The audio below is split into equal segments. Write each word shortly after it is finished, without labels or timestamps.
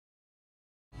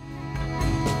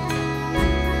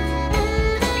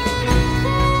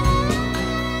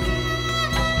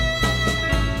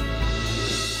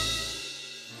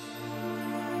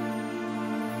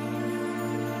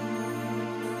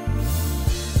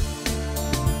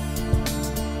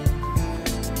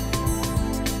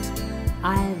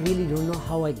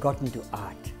how I got into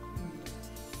art.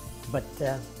 But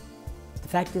the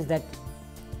fact is that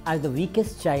I was the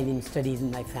weakest child in studies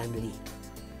in my family,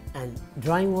 and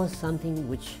drawing was something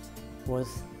which was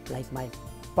like my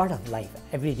part of life.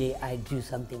 Every day I drew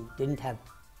something. Didn't have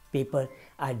paper,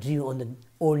 I drew on the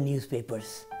old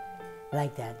newspapers,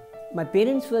 like that. My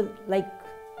parents were like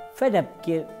fed up.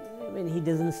 When he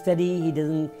doesn't study, he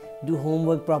doesn't do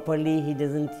homework properly, he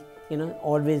doesn't,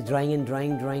 always drawing and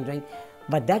drawing.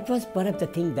 But that was perhaps the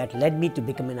thing that led me to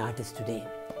become an artist today,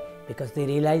 because they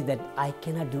realized that I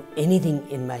cannot do anything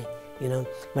in my,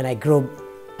 when I grow up.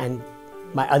 And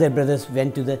my other brothers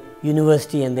went to the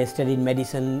university and they studied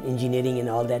medicine, engineering and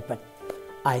all that, but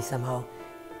I somehow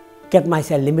kept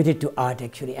myself limited to art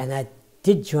actually, and I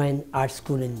did join art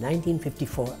school in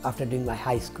 1954 after doing my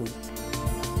high school.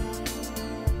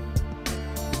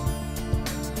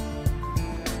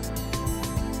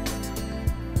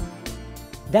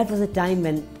 That was a time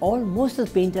when most of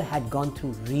the painters had gone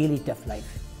through really tough life.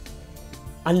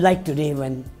 Unlike today,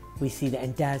 when we see the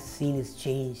entire scene is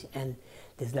changed and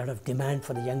there's a lot of demand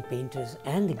for the young painters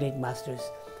and the great masters.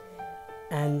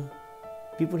 And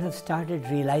people have started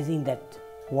realizing that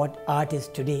what art is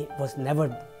today was never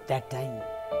that time.